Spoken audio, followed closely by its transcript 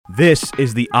This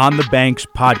is the On the Banks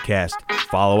podcast.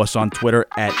 Follow us on Twitter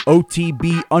at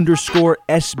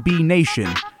OTB_SB Nation.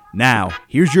 Now,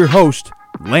 here's your host,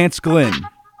 Lance Glynn.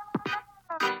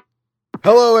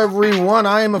 Hello, everyone.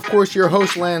 I am, of course, your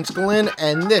host, Lance Glynn,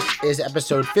 and this is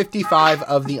episode 55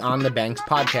 of the On the Banks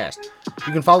podcast.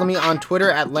 You can follow me on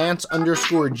Twitter at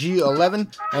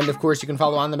Lance_G11, and, of course, you can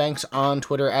follow On the Banks on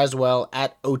Twitter as well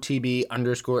at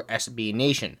OTB_SB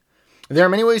Nation. There are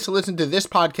many ways to listen to this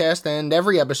podcast and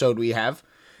every episode we have.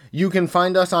 You can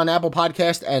find us on Apple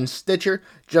Podcast and Stitcher.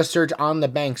 Just search On the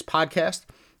Banks podcast.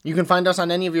 You can find us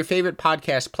on any of your favorite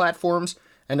podcast platforms.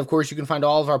 And, of course, you can find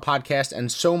all of our podcasts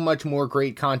and so much more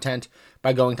great content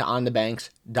by going to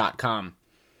onthebanks.com.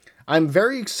 I'm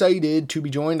very excited to be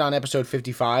joined on episode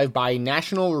 55 by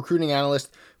national recruiting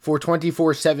analyst for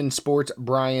 24/7 Sports,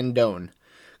 Brian Dohn.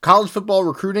 College football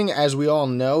recruiting, as we all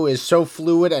know, is so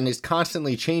fluid and is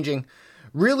constantly changing,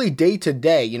 really day to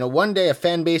day. One day a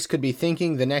fan base could be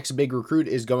thinking the next big recruit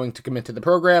is going to commit to the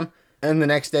program, and the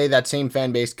next day that same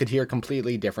fan base could hear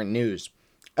completely different news.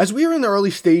 As we are in the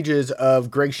early stages of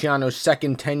Greg Schiano's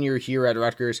second tenure here at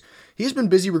Rutgers, he's been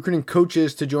busy recruiting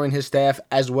coaches to join his staff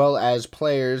as well as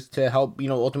players to help,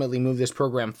 ultimately move this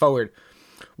program forward.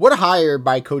 What a hire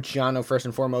by Coach Schiano, first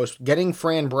and foremost, getting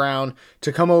Fran Brown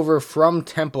to come over from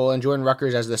Temple and join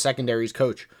Rutgers as the secondaries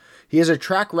coach. He has a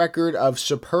track record of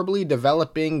superbly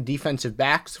developing defensive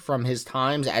backs from his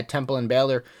times at Temple and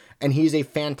Baylor, and he's a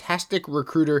fantastic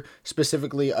recruiter,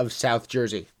 specifically of South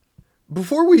Jersey.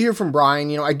 Before we hear from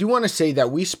Brian, I do want to say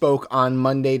that we spoke on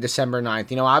Monday, December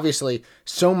 9th. Obviously,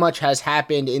 so much has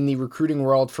happened in the recruiting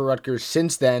world for Rutgers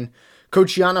since then.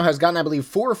 Coach Schiano has gotten, I believe,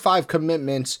 4 or 5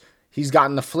 commitments. He's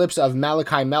gotten the flips of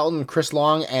Malachi Melton, Chris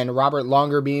Long, and Robert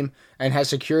Longerbeam, and has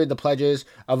secured the pledges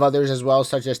of others as well,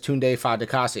 such as Tunde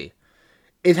Fadakasi.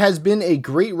 It has been a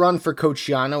great run for Coach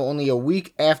Schiano, only a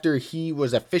week after he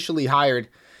was officially hired,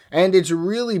 and it's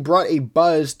really brought a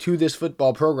buzz to this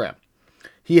football program.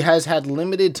 He has had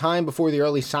limited time before the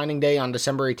early signing day on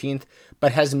December 18th,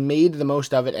 but has made the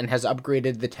most of it and has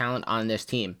upgraded the talent on this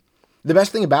team. The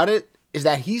best thing about it is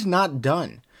that he's not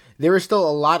done. There is still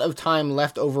a lot of time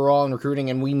left overall in recruiting,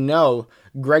 and we know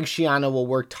Greg Schiano will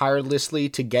work tirelessly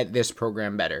to get this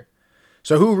program better.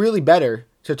 So who really better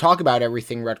to talk about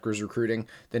everything Rutgers recruiting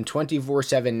than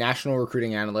 24/7 national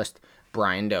recruiting analyst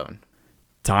Brian Dohn?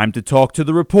 Time to talk to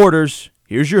the reporters.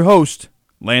 Here's your host,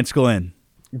 Lance Glynn.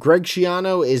 Greg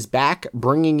Schiano is back,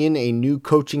 bringing in a new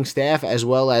coaching staff as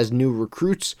well as new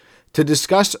recruits to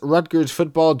discuss Rutgers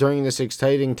football during this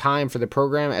exciting time for the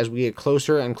program as we get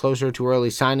closer and closer to early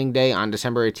signing day on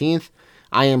December 18th.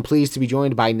 I am pleased to be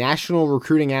joined by national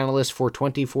recruiting analyst for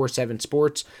 24/7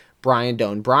 Sports, Brian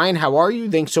Dohn. Brian, how are you?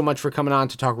 Thanks so much for coming on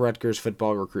to talk Rutgers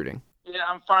football recruiting. Yeah,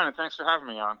 I'm fine, and thanks for having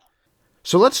me on.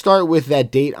 So let's start with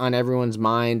that date on everyone's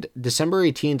mind. December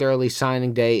 18th, early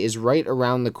signing day, is right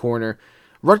around the corner.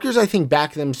 Rutgers, I think,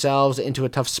 backed themselves into a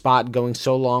tough spot going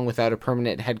so long without a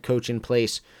permanent head coach in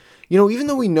place. Even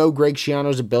though we know Greg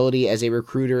Schiano's ability as a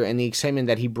recruiter and the excitement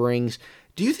that he brings,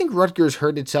 do you think Rutgers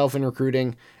hurt itself in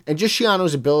recruiting and just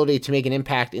Schiano's ability to make an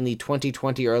impact in the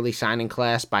 2020 early signing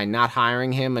class by not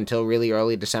hiring him until really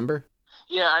early December?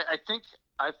 Yeah, I think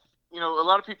a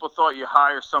lot of people thought you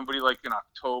hire somebody like in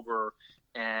October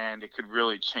and it could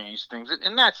really change things,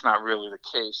 and that's not really the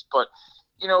case. But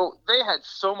they had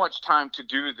so much time to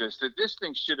do this that this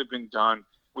thing should have been done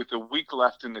with a week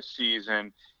left in the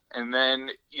season. And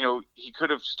then, he could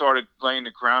have started laying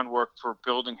the groundwork for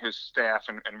building his staff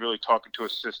and really talking to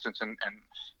assistants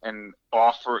and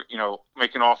offer,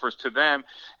 making offers to them.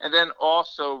 And then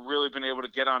also really been able to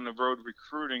get on the road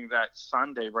recruiting that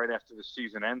Sunday right after the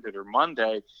season ended or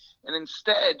Monday. And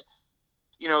instead,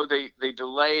 they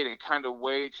delayed and kind of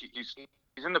wait. He's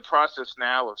in the process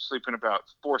now of sleeping about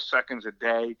 4 seconds a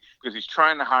day because he's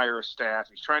trying to hire a staff.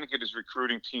 He's trying to get his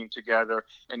recruiting team together,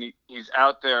 and he's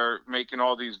out there making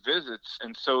all these visits.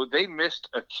 And so they missed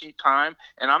a key time,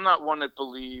 and I'm not one that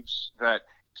believes that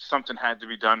something had to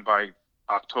be done by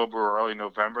October or early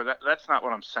November. That's not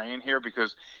what I'm saying here,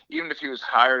 because even if he was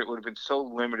hired, it would have been so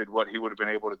limited what he would have been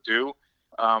able to do.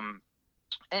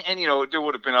 And there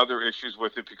would have been other issues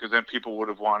with it because then people would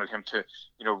have wanted him to,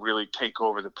 really take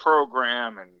over the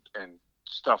program and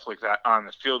stuff like that on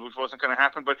the field, which wasn't going to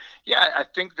happen. But, yeah, I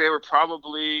think they were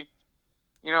probably,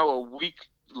 a week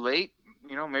late,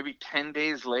 maybe 10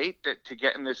 days late to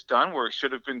getting this done where it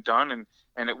should have been done.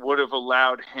 And it would have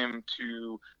allowed him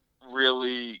to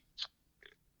really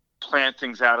plan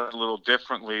things out a little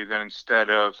differently than instead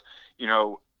of,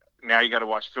 now you got to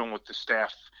watch film with the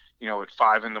staff at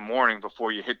 5 a.m.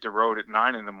 before you hit the road at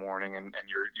 9 a.m. and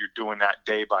you're doing that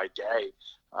day by day.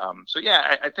 So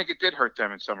yeah, I think it did hurt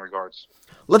them in some regards.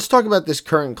 Let's talk about this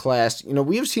current class.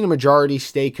 We have seen a majority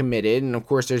stay committed, and of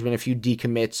course there's been a few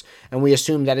decommits, and we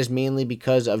assume that is mainly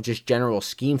because of just general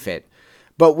scheme fit.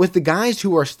 But with the guys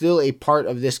who are still a part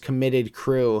of this committed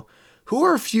crew, who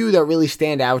are a few that really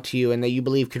stand out to you and that you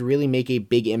believe could really make a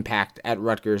big impact at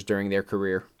Rutgers during their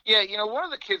career? Yeah, one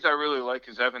of the kids I really like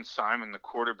is Evan Simon, the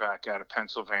quarterback out of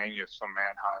Pennsylvania from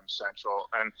Manheim Central.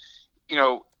 And,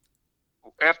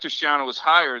 after Schiano was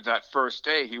hired that first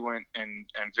day, he went and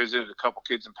visited a couple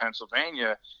kids in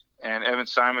Pennsylvania, and Evan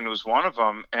Simon was one of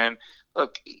them. And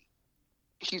look,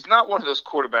 he's not one of those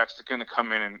quarterbacks that's going to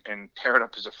come in and tear it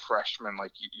up as a freshman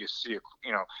like you see,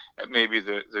 at maybe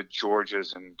the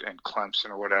Georgias and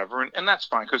Clemson or whatever. And that's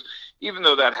fine, because even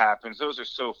though that happens, those are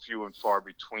so few and far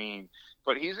between.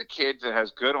 But he's a kid that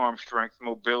has good arm strength,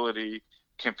 mobility,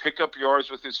 can pick up yards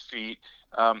with his feet.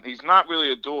 He's not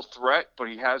really a dual threat, but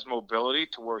he has mobility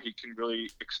to where he can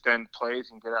really extend plays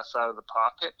and get outside of the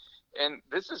pocket. And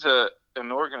this is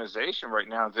an organization right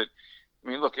now that,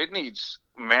 look, it needs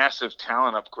massive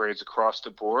talent upgrades across the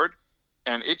board,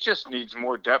 and it just needs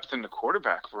more depth in the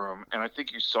quarterback room. And I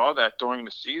think you saw that during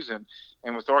the season.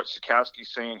 And with Art Sikowski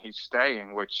saying he's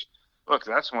staying, which, look,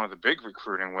 that's one of the big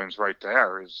recruiting wins right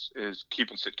there is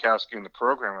keeping Sikowski in the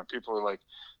program. And people are like,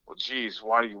 well, geez,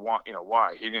 why do you want,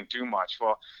 why? He didn't do much.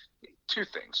 Well, two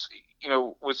things.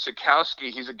 With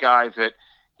Sikowski, he's a guy that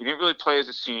he didn't really play as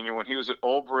a senior. When he was at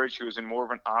Old Bridge, he was in more of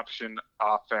an option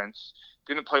offense.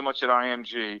 Didn't play much at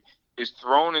IMG. Is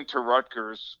thrown into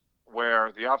Rutgers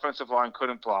where the offensive line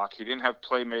couldn't block. He didn't have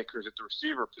playmakers at the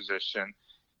receiver position,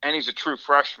 and he's a true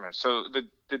freshman. So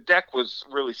the deck was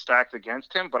really stacked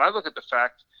against him. But I look at the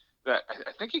fact that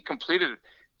I think he completed –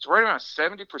 it's right around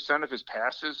 70% of his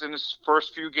passes in his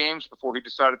first few games before he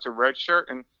decided to redshirt.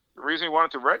 And the reason he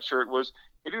wanted to redshirt was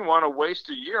he didn't want to waste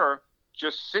a year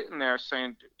just sitting there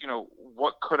saying,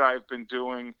 what could I have been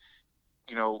doing,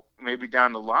 maybe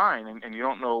down the line. And you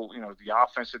don't know, the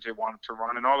offense that they wanted to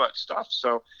run and all that stuff.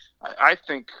 So I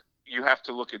think you have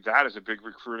to look at that as a big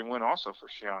recruiting win also for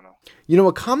Schiano.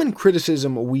 A common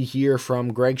criticism we hear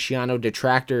from Greg Schiano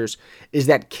detractors is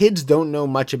that kids don't know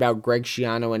much about Greg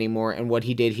Schiano anymore and what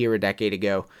he did here a decade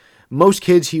ago. Most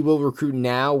kids he will recruit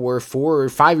now were 4 or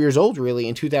 5 years old, really,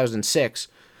 in 2006.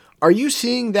 Are you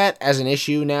seeing that as an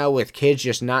issue now with kids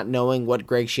just not knowing what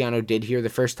Greg Schiano did here the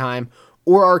first time?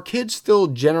 Or are kids still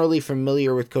generally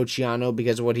familiar with Coach Schiano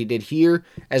because of what he did here,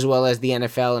 as well as the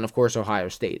NFL and, of course, Ohio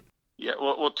State? Yeah,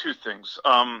 well, two things.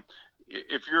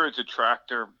 If you're a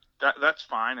detractor, that's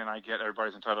fine, and I get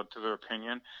everybody's entitled to their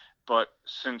opinion. But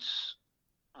since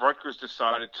Rutgers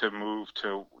decided to move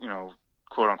to,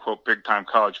 quote-unquote, big-time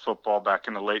college football back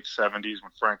in the late 70s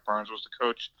when Frank Burns was the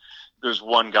coach, there's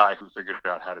one guy who figured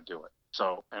out how to do it.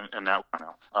 So, and that,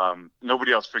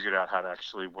 nobody else figured out how to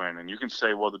actually win. And you can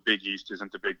say, well, the Big East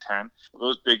isn't the Big Ten.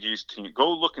 Those Big East teams,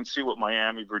 go look and see what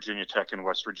Miami, Virginia Tech, and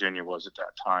West Virginia was at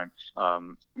that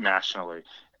time nationally.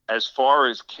 As far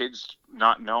as kids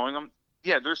not knowing them,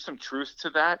 yeah, there's some truth to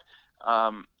that.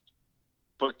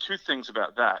 But two things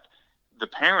about that. The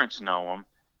parents know them,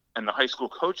 and the high school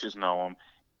coaches know them.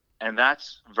 And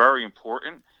that's very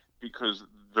important because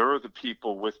they're the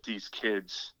people with these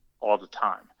kids all the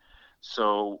time.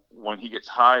 So when he gets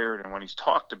hired and when he's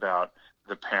talked about,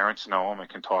 the parents know him and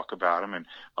can talk about him. And,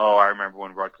 I remember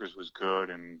when Rutgers was good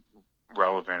and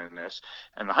relevant in this.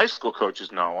 And the high school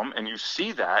coaches know him. And you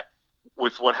see that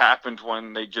with what happened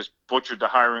when they just butchered the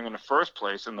hiring in the first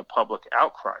place and the public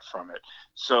outcry from it.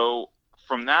 So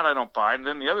from that, I don't buy it. And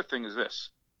then the other thing is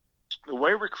this. The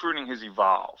way recruiting has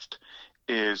evolved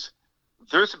is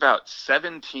there's about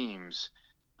 7 teams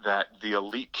that the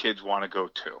elite kids want to go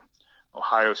to.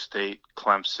 Ohio State,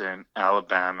 Clemson,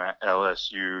 Alabama,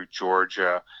 LSU,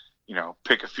 Georgia,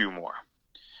 pick a few more.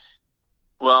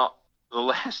 Well, the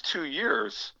last 2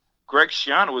 years, Greg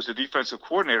Schiano was the defensive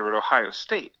coordinator at Ohio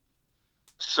State.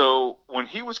 So when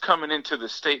he was coming into the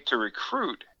state to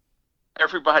recruit,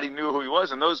 everybody knew who he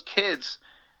was, and those kids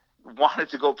wanted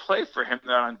to go play for him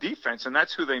on defense, and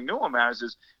that's who they knew him as,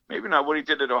 is maybe not what he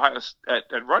did at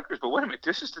at Rutgers, but wait a minute,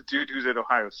 this is the dude who's at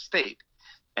Ohio State.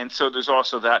 And so there's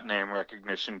also that name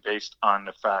recognition based on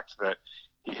the fact that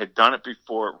he had done it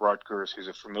before at Rutgers. He's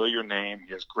a familiar name.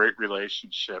 He has great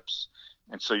relationships.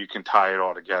 And so you can tie it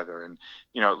all together. And,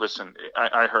 listen,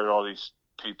 I heard all these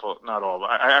people, not all, but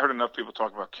I heard enough people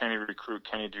talk about, can he recruit?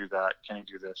 Can he do that? Can he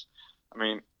do this? I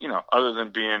mean, other than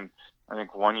being, I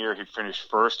think 1 year he finished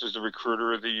first as the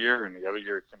recruiter of the year, and the other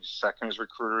year he finished second as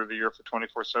recruiter of the year for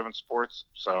 24/7 Sports.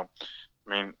 So, I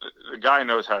mean, the guy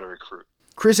knows how to recruit.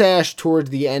 Chris Ash, towards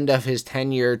the end of his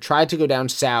tenure, tried to go down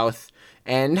south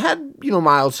and had,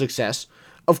 mild success.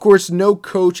 Of course, no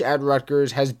coach at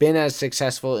Rutgers has been as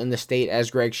successful in the state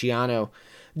as Greg Schiano.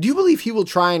 Do you believe he will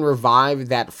try and revive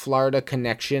that Florida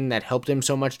connection that helped him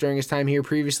so much during his time here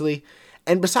previously?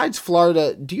 And besides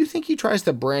Florida, do you think he tries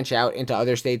to branch out into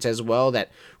other states as well that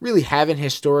really haven't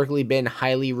historically been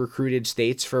highly recruited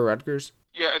states for Rutgers?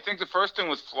 Yeah, I think the first thing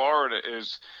with Florida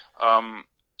is, um,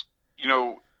 you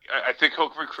know, I think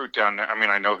he'll recruit down there. I mean,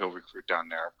 I know he'll recruit down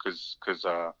there because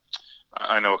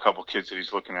I know a couple kids that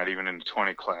he's looking at even in the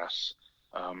 20 class.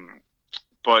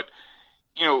 But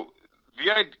you know,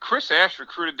 Chris Ash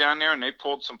recruited down there, and they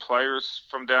pulled some players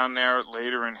from down there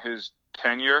later in his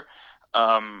tenure.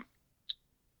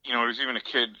 There's even a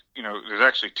kid. There's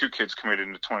actually two kids committed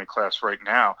in the 20 class right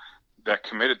now that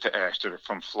committed to Ash that are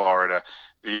from Florida.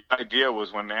 The idea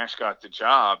was when Ash got the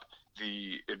job,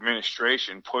 the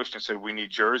administration pushed and said, we need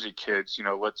Jersey kids,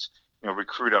 let's,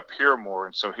 recruit up here more.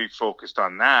 And so he focused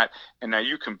on that. And now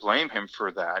you can blame him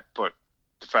for that. But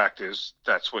the fact is,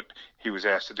 that's what he was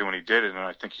asked to do, and he did it. And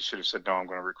I think he should have said, no, I'm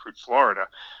going to recruit Florida.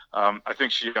 I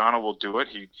think Schiano will do it.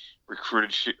 He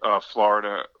recruited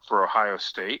Florida for Ohio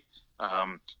State.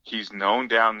 He's known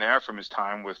down there from his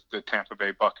time with the Tampa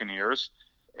Bay Buccaneers.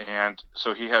 And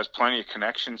so he has plenty of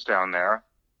connections down there.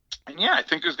 And yeah, I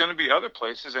think there's going to be other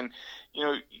places. And,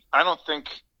 I don't think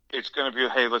it's going to be,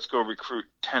 hey, let's go recruit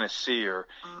Tennessee, or,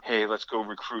 hey, let's go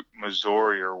recruit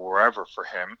Missouri or wherever for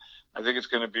him. I think it's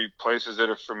going to be places that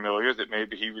are familiar that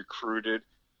maybe he recruited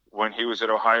when he was at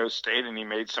Ohio State and he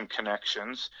made some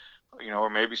connections, or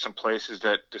maybe some places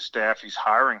that the staff he's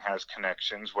hiring has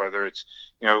connections, whether it's,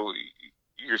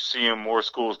 you're seeing more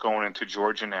schools going into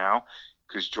Georgia now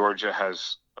because Georgia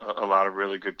has a lot of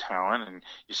really good talent, and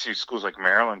you see schools like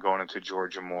Maryland going into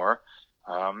Georgia more.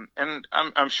 And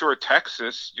I'm sure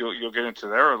Texas, you'll get into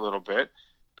there a little bit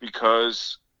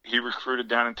because he recruited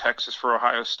down in Texas for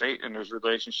Ohio State, and there's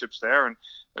relationships there, and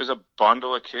there's a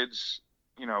bundle of kids,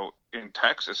 in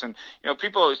Texas. And,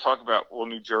 people always talk about, well,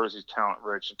 New Jersey's talent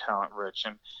rich.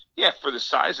 And yeah, for the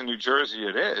size of New Jersey,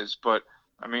 it is. But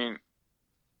I mean,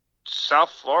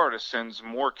 South Florida sends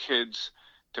more kids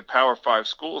to Power 5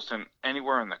 schools than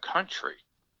anywhere in the country.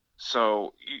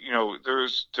 So,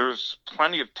 there's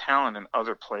plenty of talent in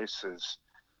other places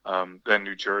than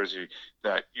New Jersey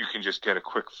that you can just get a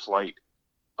quick flight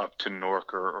up to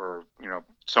Newark or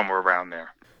somewhere around there.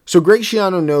 So Greg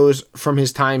Schiano knows from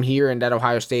his time here and at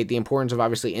Ohio State the importance of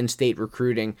obviously in-state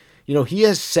recruiting. He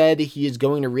has said he is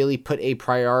going to really put a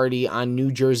priority on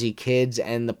New Jersey kids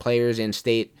and the players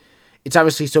in-state. It's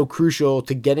obviously so crucial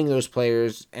to getting those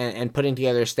players and putting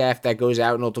together a staff that goes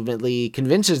out and ultimately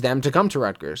convinces them to come to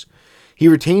Rutgers. He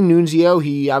retained Nunzio.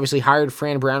 He obviously hired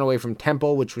Fran Brown away from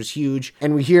Temple, which was huge.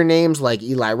 And we hear names like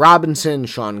Eli Robinson,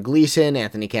 Sean Gleason,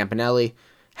 Anthony Campanelli.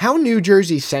 How New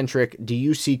Jersey-centric do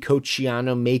you see Coach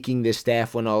Schiano making this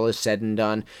staff when all is said and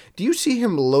done? Do you see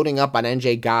him loading up on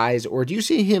NJ guys, or do you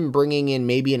see him bringing in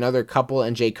maybe another couple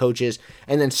NJ coaches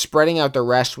and then spreading out the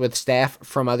rest with staff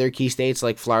from other key states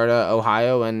like Florida,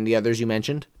 Ohio, and the others you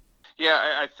mentioned? Yeah,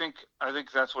 I think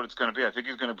that's what it's going to be. I think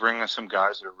he's going to bring in some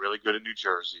guys that are really good at New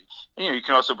Jersey. And, you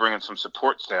can also bring in some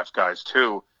support staff guys,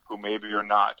 too, who maybe are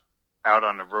not out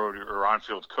on the road or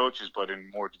on-field coaches, but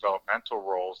in more developmental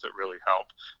roles that really help.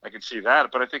 I can see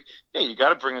that. But I think, yeah, you got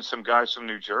to bring in some guys from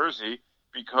New Jersey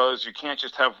because you can't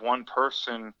just have one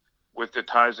person with the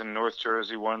ties in North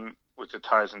Jersey, one with the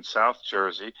ties in South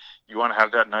Jersey. You want to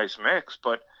have that nice mix.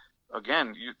 But,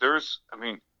 again, there's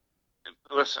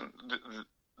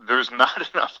not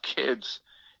enough kids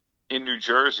in New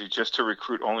Jersey just to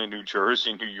recruit only New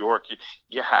Jersey, New York.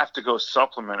 You have to go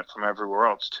supplement it from everywhere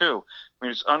else, too. I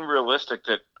mean, it's unrealistic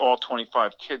that all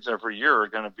 25 kids every year are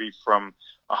going to be from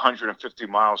 150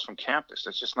 miles from campus.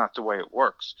 That's just not the way it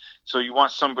works. So you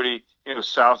want somebody,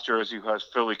 South Jersey who has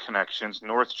Philly connections,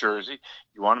 North Jersey.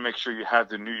 You want to make sure you have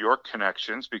the New York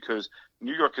connections because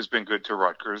New York has been good to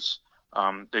Rutgers.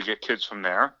 They get kids from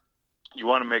there. You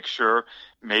want to make sure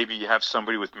maybe you have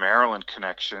somebody with Maryland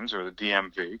connections or the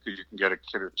DMV because you can get a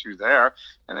kid or two there.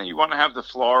 And then you want to have the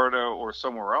Florida or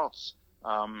somewhere else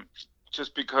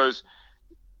just because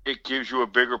it gives you a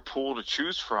bigger pool to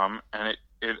choose from and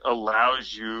it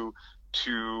allows you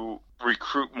to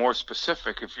recruit more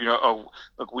specific. If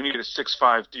look, we need a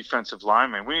 6'5" defensive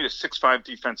lineman. We need a 6'5"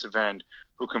 defensive end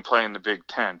who can play in the Big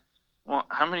Ten. Well,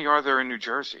 how many are there in New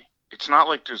Jersey? It's not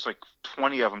like there's like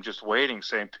 20 of them just waiting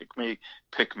saying,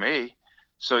 pick me.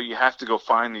 So you have to go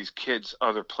find these kids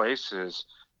other places,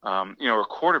 or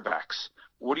quarterbacks.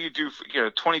 What do you do?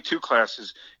 22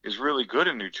 class is really good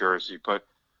in New Jersey, but,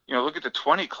 look at the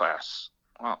 20 class.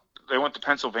 Well, they went to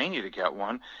Pennsylvania to get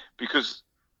one because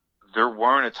there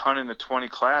weren't a ton in the 20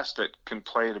 class that can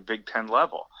play at a Big Ten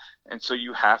level. And so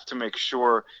you have to make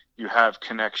sure you have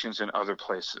connections in other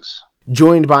places.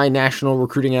 Joined by national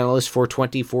recruiting analyst for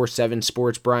 24/7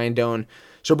 Sports, Brian Dohn.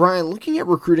 So, Brian, looking at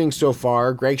recruiting so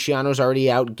far, Greg Schiano's already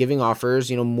out giving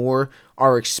offers. More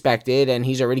are expected, and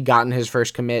he's already gotten his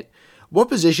first commit. What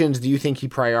positions do you think he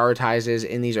prioritizes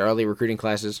in these early recruiting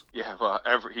classes? Yeah, well,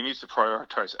 he needs to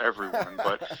prioritize everyone.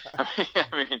 But and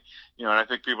I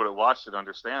think people that watched it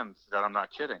understand that I'm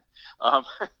not kidding.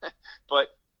 But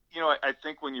I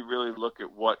think when you really look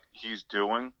at what he's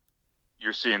doing,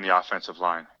 you're seeing the offensive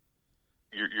line.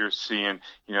 You're seeing,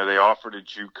 they offered a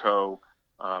JUCO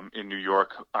in New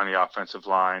York on the offensive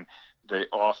line. They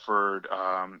offered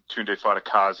Tunde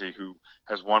Fadakazi, who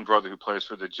has one brother who plays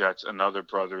for the Jets. Another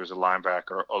brother is a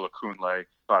linebacker, Olakunle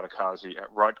Fadakazi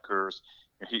at Rutgers.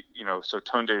 So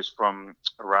Tunde is from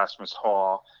Erasmus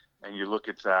Hall, and you look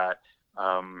at that.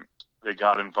 They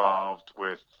got involved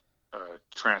with a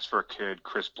transfer kid,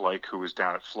 Chris Blake, who was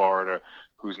down at Florida,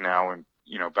 who's now in,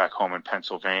 back home in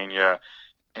Pennsylvania.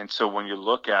 And so when you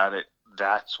look at it,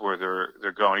 that's where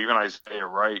they're going. Even Isaiah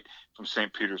Wright from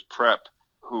St. Peter's Prep,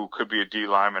 who could be a D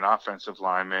lineman, offensive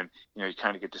lineman, you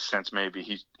kind of get the sense maybe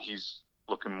he's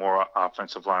looking more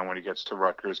offensive line when he gets to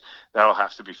Rutgers. That'll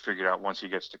have to be figured out once he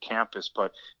gets to campus.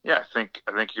 But yeah, I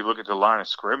think you look at the line of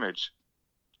scrimmage,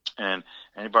 and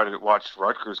anybody that watched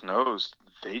Rutgers knows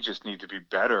they just need to be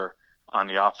better on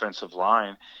the offensive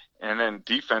line. And then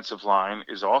defensive line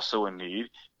is also a need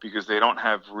because they don't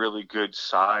have really good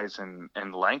size and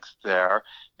length there.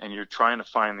 And you're trying to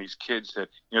find these kids that,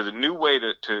 the new way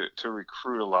to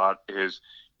recruit a lot is,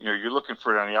 you're looking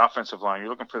for it on the offensive line.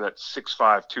 You're looking for that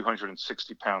 6'5",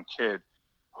 260-pound kid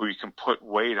who you can put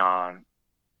weight on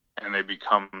and they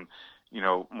become,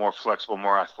 more flexible,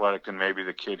 more athletic than maybe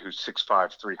the kid who's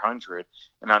 6'5", 300.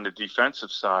 And on the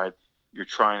defensive side, you're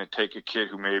trying to take a kid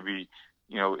who maybe,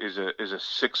 is a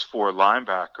 6'4"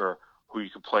 linebacker who you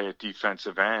could play at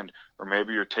defensive end, or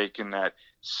maybe you're taking that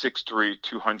 6'3",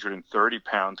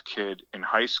 230-pound kid in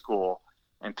high school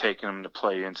and taking him to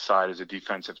play inside as a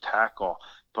defensive tackle.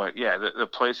 But yeah, the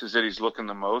places that he's looking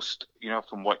the most,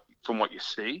 from what you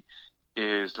see,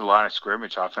 is the line of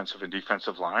scrimmage, offensive and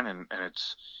defensive line, and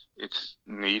it's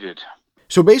needed.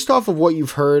 So based off of what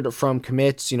you've heard from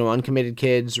commits, uncommitted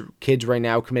kids right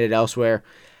now committed elsewhere,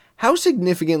 how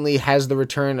significantly has the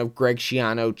return of Greg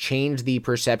Schiano changed the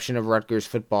perception of Rutgers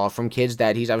football from kids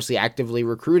that he's obviously actively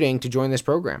recruiting to join this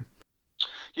program?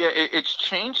 Yeah, it's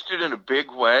changed it in a big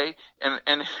way, and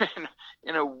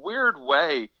in a weird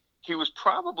way, he was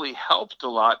probably helped a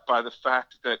lot by the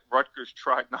fact that Rutgers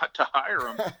tried not to hire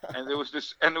him, and there was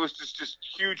this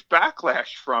huge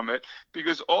backlash from it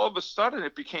because all of a sudden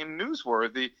it became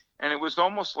newsworthy, and it was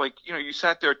almost like you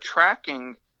sat there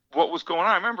tracking what was going on.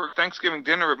 I remember Thanksgiving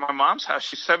dinner at my mom's house.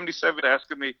 She's 77,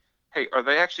 asking me, "Hey, are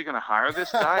they actually going to hire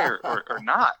this guy or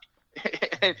not?"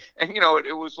 and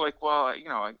it was like, well,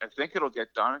 I think it'll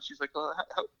get done. And she's like, well,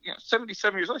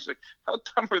 77 years old. She's like, how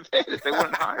dumb are they that they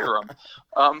wouldn't hire him?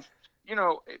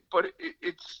 But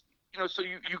it's so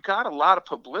you got a lot of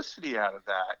publicity out of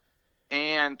that,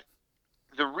 and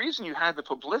the reason you had the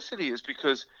publicity is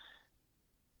because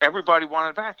everybody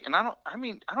wanted back. And I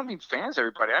don't mean fans,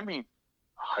 everybody. I mean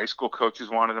high school coaches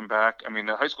wanted him back. I mean,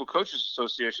 the High School Coaches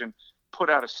Association put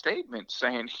out a statement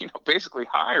saying, basically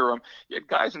hire him. You had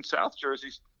guys in South Jersey,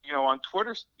 on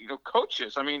Twitter,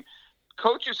 coaches. I mean,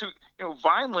 coaches who,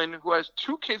 Vineland, who has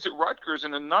two kids at Rutgers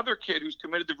and another kid who's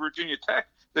committed to Virginia Tech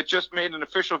that just made an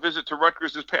official visit to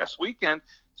Rutgers this past weekend,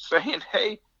 saying,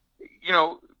 hey,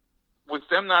 with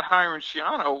them not hiring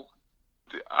Schiano,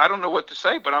 I don't know what to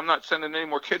say, but I'm not sending any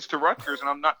more kids to Rutgers, and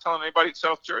I'm not telling anybody in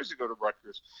South Jersey to go to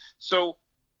Rutgers. So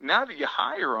now that you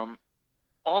hire them,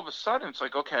 all of a sudden it's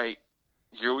like, okay,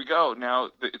 here we go.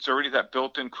 Now it's already that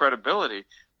built-in credibility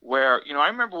where, I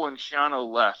remember when Schiano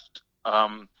left,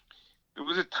 it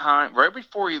was a time right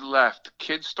before he left,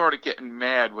 kids started getting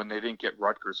mad when they didn't get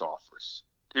Rutgers offers.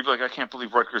 They'd be like, I can't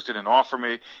believe Rutgers didn't offer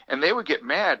me. And they would get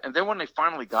mad. And then when they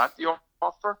finally got the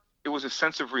offer, it was a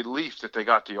sense of relief that they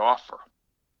got the offer.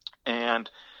 And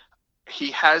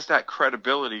he has that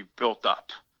credibility built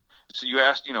up. So you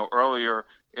asked, earlier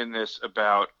in this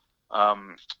about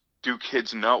do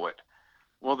kids know it?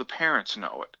 Well, the parents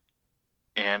know it.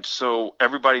 And so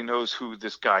everybody knows who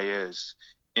this guy is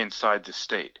inside the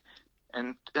state.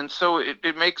 And so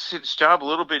it makes his job a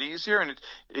little bit easier. And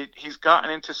he's gotten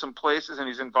into some places and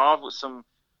he's involved with some,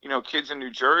 kids in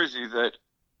New Jersey that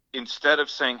instead of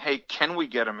saying, hey, can we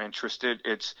get them interested?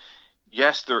 It's,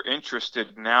 yes, they're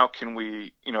interested. Now can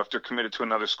we, if they're committed to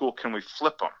another school, can we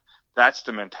flip them? That's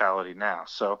the mentality now.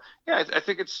 So, yeah, I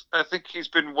think he's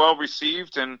been well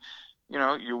received. And,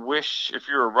 you wish, if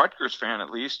you're a Rutgers fan at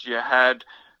least, you had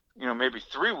maybe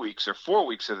 3 weeks or 4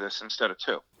 weeks of this instead of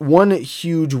 2. One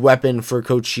huge weapon for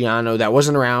Coach Schiano that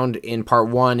wasn't around in part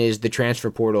one is the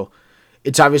transfer portal.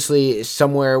 It's obviously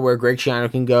somewhere where Greg Schiano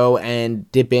can go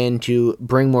and dip in to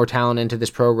bring more talent into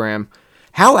this program.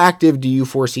 How active do you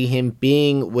foresee him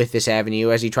being with this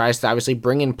avenue as he tries to obviously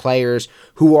bring in players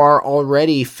who are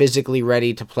already physically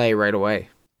ready to play right away?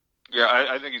 Yeah,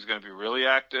 I think he's going to be really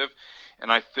active.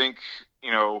 And I think,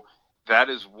 that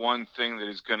is one thing that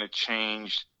is going to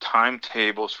change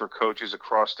timetables for coaches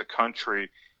across the country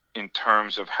in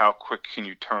terms of how quick can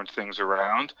you turn things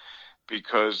around,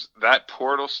 because that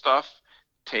portal stuff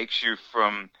takes you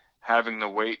from having to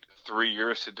wait 3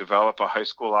 years to develop a high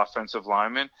school offensive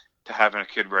lineman to having a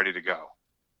kid ready to go.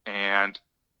 And,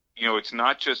 it's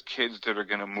not just kids that are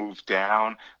going to move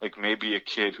down, like maybe a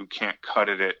kid who can't cut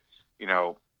it at,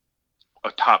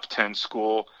 a top 10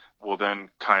 school will then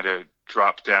kind of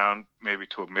drop down maybe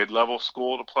to a mid-level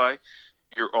school to play.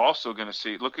 You're also going to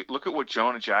see, look at what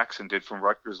Jonah Jackson did from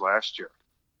Rutgers last year.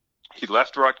 He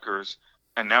left Rutgers,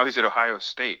 and now he's at Ohio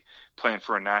State playing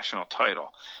for a national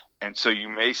title. And so you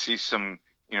may see some,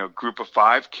 group of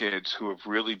 5 kids who have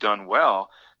really done well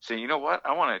say, you know what,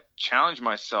 I want to challenge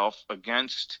myself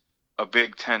against a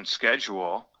Big Ten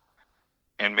schedule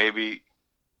and maybe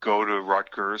go to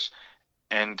Rutgers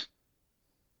and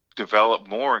develop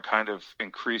more and kind of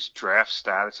increase draft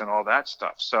status and all that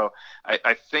stuff. So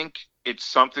I think it's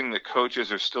something that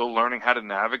coaches are still learning how to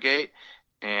navigate,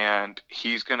 and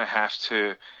he's going to have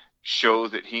to show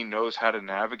that he knows how to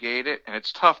navigate it. And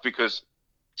it's tough because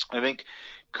I think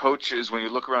coaches, when you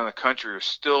look around the country, are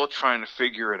still trying to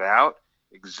figure it out,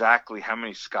 exactly how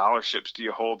many scholarships do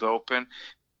you hold open.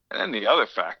 And then the other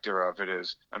factor of it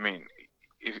is,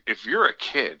 if you're a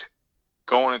kid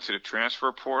going into the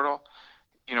transfer portal,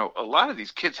 a lot of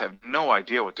these kids have no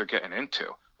idea what they're getting into.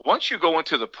 Once you go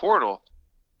into the portal,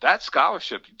 that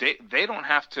scholarship, they don't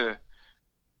have to,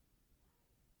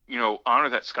 honor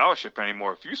that scholarship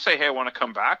anymore. If you say, hey, I want to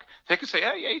come back, they can say,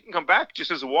 hey, yeah, you can come back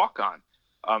just as a walk-on.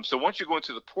 So once you go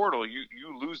into the portal, you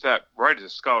lose that right as a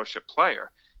scholarship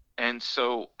player. And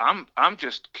so I'm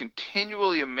just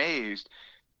continually amazed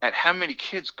at how many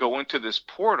kids go into this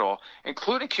portal,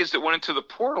 including kids that went into the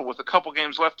portal with a couple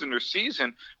games left in their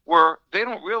season, where they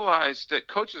don't realize that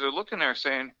coaches are looking there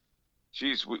saying,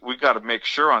 geez, we got to make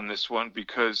sure on this one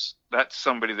because that's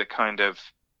somebody that kind of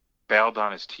bailed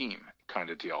on his team kind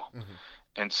of deal. Mm-hmm.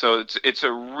 And so it's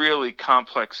a really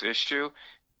complex issue,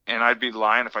 and I'd be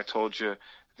lying if I told you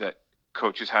that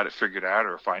coaches had it figured out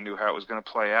or if I knew how it was going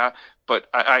to play out. But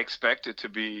I expect it to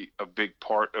be a big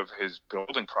part of his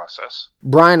building process.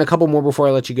 Brian, a couple more before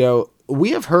I let you go.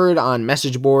 We have heard on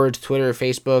message boards, Twitter,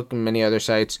 Facebook, and many other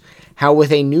sites, how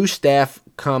with a new staff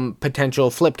come potential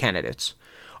flip candidates.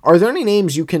 Are there any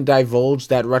names you can divulge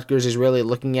that Rutgers is really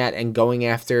looking at and going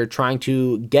after, trying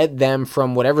to get them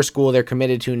from whatever school they're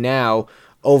committed to now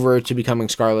over to becoming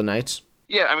Scarlet Knights?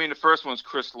 Yeah, the first one's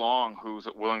Chris Long, who's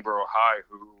at Willingboro High,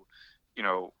 who,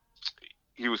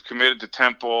 he was committed to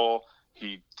Temple.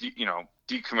 He,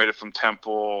 decommitted from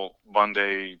Temple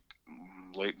Monday,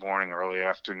 late morning, early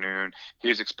afternoon.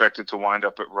 He's expected to wind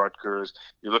up at Rutgers.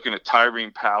 You're looking at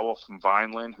Tyrene Powell from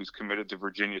Vineland, who's committed to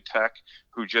Virginia Tech,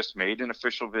 who just made an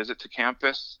official visit to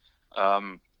campus.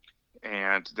 And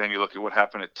then you look at what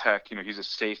happened at Tech. He's a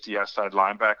safety outside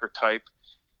linebacker type.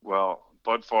 Well,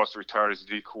 Bud Foster retired as the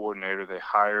D coordinator. They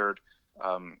hired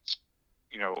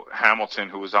Hamilton,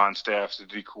 who was on staff as the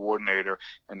D coordinator,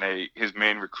 and his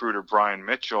main recruiter, Brian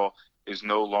Mitchell, is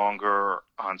no longer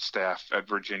on staff at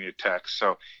Virginia Tech.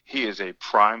 So he is a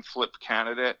prime flip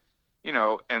candidate,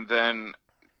 and then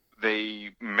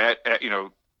they met at,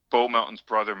 Bo Melton's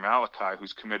brother, Malachi,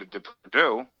 who's committed to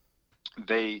Purdue.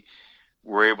 They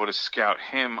were able to scout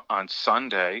him on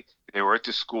Sunday. They were at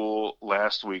the school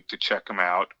last week to check him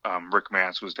out. Rick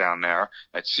Mance was down there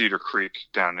at Cedar Creek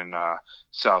down in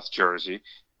South Jersey.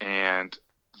 And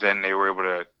then they were able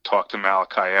to talk to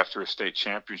Malachi after a state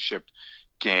championship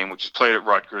game, which is played at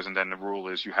Rutgers. And then the rule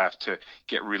is you have to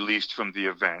get released from the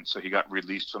event. So he got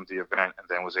released from the event and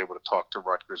then was able to talk to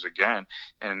Rutgers again.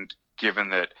 And given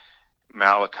that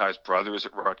Malachi's brother is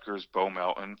at Rutgers, Bo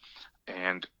Melton,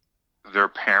 and their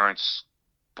parents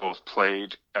both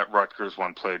played at Rutgers.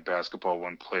 One played basketball,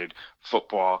 one played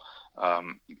football.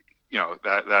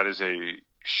 That is a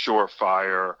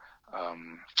surefire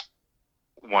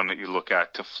one that you look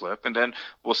at to flip. And then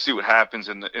we'll see what happens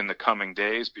in the coming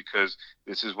days, because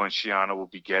this is when Schiano will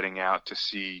be getting out to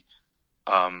see,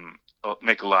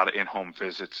 make a lot of in-home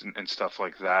visits and stuff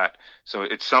like that. So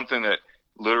it's something that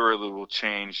literally will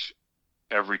change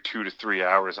every 2 to 3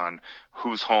 hours on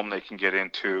whose home they can get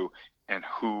into and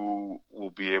who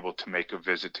will be able to make a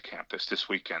visit to campus this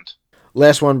weekend.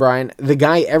 Last one, Brian. The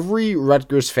guy every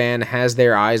Rutgers fan has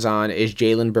their eyes on is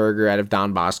Jalen Berger out of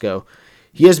Don Bosco.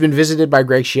 He has been visited by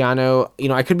Greg Schiano.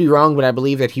 I could be wrong, but I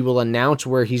believe that he will announce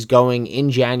where he's going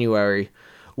in January.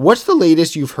 What's the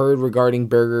latest you've heard regarding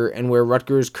Berger and where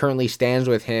Rutgers currently stands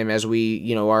with him as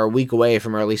we, are a week away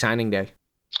from early signing day?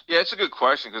 Yeah, it's a good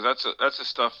question because that's the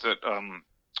stuff that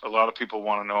a lot of people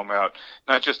want to know about,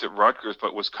 not just at Rutgers,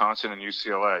 but Wisconsin and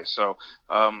UCLA. So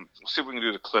we'll see if we can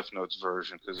do the Cliff Notes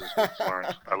version because as we've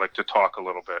learned, I like to talk a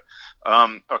little bit.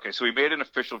 Okay, so he made an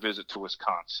official visit to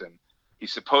Wisconsin.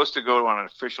 He's supposed to go on an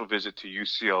official visit to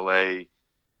UCLA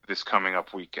this coming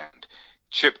up weekend.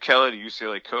 Chip Kelly, the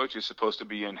UCLA coach, is supposed to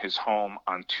be in his home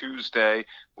on Tuesday.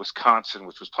 Wisconsin,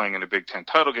 which was playing in a Big Ten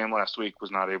title game last week,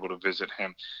 was not able to visit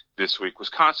him this week.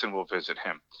 Wisconsin will visit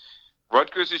him.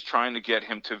 Rutgers is trying to get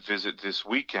him to visit this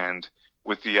weekend,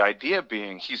 with the idea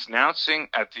being he's announcing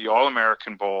at the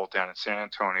All-American Bowl down in San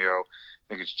Antonio, I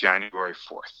think it's January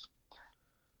 4th.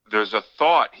 There's a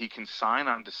thought he can sign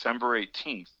on December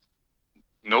 18th.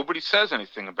 Nobody says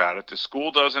anything about it. The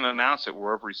school doesn't announce it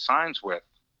wherever he signs with.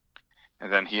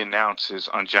 And then he announces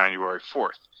on January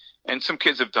 4th. And some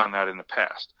kids have done that in the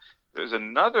past. There's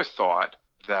another thought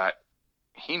that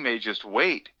he may just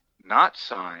wait, not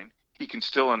sign. He can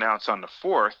still announce on the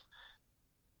 4th,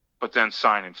 but then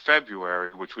sign in February,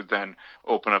 which would then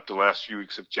open up the last few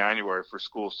weeks of January for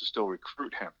schools to still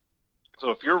recruit him.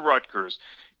 So if you're Rutgers,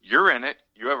 you're in it.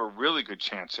 You have a really good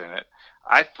chance in it.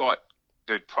 I thought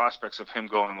the prospects of him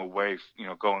going away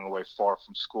far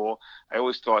from school, I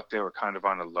always thought they were kind of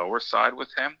on the lower side with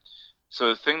him. So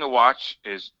the thing to watch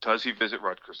is, does he visit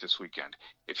Rutgers this weekend?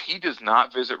 If he does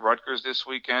not visit Rutgers this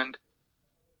weekend,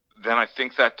 then I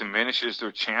think that diminishes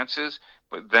their chances.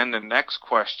 But then the next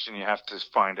question you have to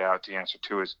find out the answer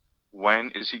to is, when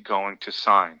is he going to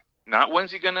sign? Not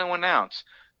when's he going to announce.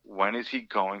 When is he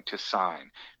going to sign?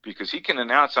 Because he can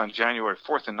announce on January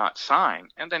 4th and not sign,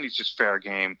 and then he's just fair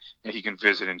game, and he can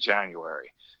visit in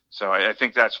January. So I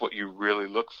think that's what you really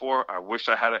look for. I wish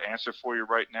I had an answer for you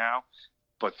right now,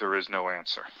 but there is no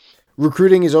answer.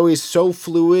 Recruiting is always so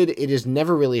fluid. It is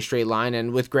never really a straight line.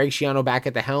 And with Greg Schiano back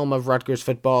at the helm of Rutgers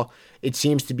football, it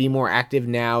seems to be more active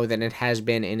now than it has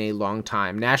been in a long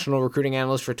time. National recruiting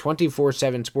analyst for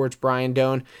 24/7 Sports, Brian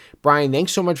Dohn. Brian,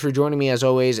 thanks so much for joining me as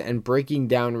always and breaking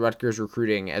down Rutgers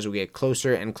recruiting as we get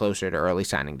closer and closer to early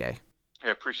signing day. I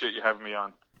appreciate you having me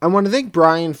on. I want to thank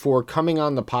Brian for coming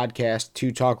on the podcast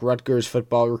to talk Rutgers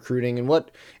football recruiting and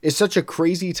what is such a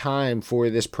crazy time for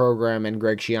this program and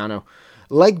Greg Schiano.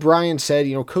 Like Brian said,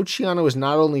 Coach Schiano is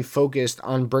not only focused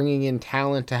on bringing in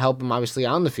talent to help him obviously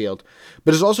on the field,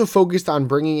 but is also focused on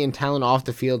bringing in talent off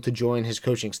the field to join his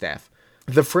coaching staff.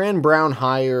 The Fran Brown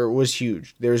hire was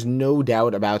huge. There's no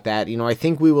doubt about that. I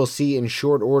think we will see in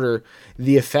short order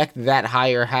the effect that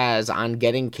hire has on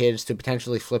getting kids to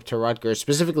potentially flip to Rutgers,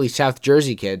 specifically South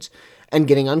Jersey kids, and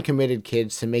getting uncommitted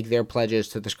kids to make their pledges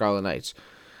to the Scarlet Knights.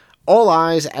 All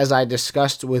eyes, as I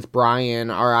discussed with Brian,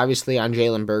 are obviously on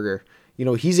Jalen Berger.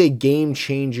 He's a game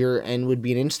changer and would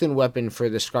be an instant weapon for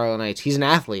the Scarlet Knights. He's an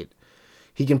athlete.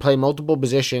 He can play multiple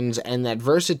positions, and that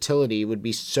versatility would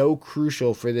be so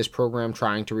crucial for this program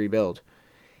trying to rebuild.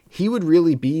 He would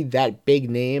really be that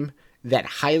big name, that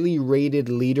highly rated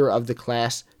leader of the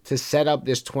class to set up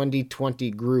this 2020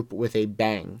 group with a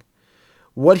bang.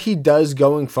 What he does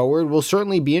going forward will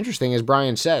certainly be interesting, as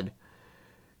Brian said.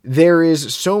 There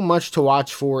is so much to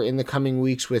watch for in the coming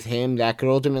weeks with him that could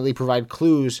ultimately provide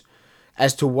clues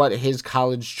as to what his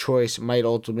college choice might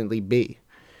ultimately be.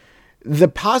 The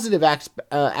positive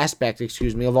aspect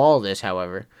of all of this,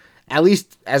 however, at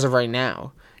least as of right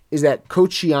now, is that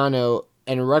Coach Schiano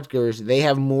and Rutgers, they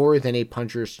have more than a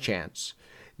puncher's chance.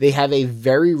 They have a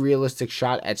very realistic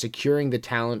shot at securing the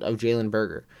talent of Jalen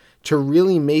Berger to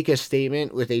really make a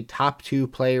statement with a top 2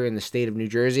 player in the state of New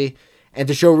Jersey and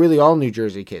to show really all New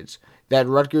Jersey kids that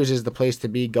Rutgers is the place to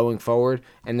be going forward,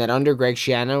 and that under Greg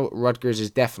Schiano, Rutgers is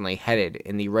definitely headed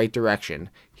in the right direction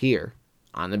here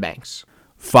on the Banks.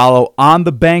 Follow On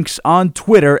the Banks on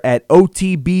Twitter at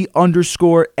OTB_SB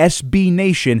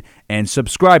Nation and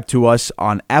subscribe to us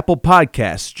on Apple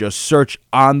Podcasts. Just search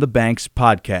On the Banks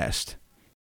Podcast.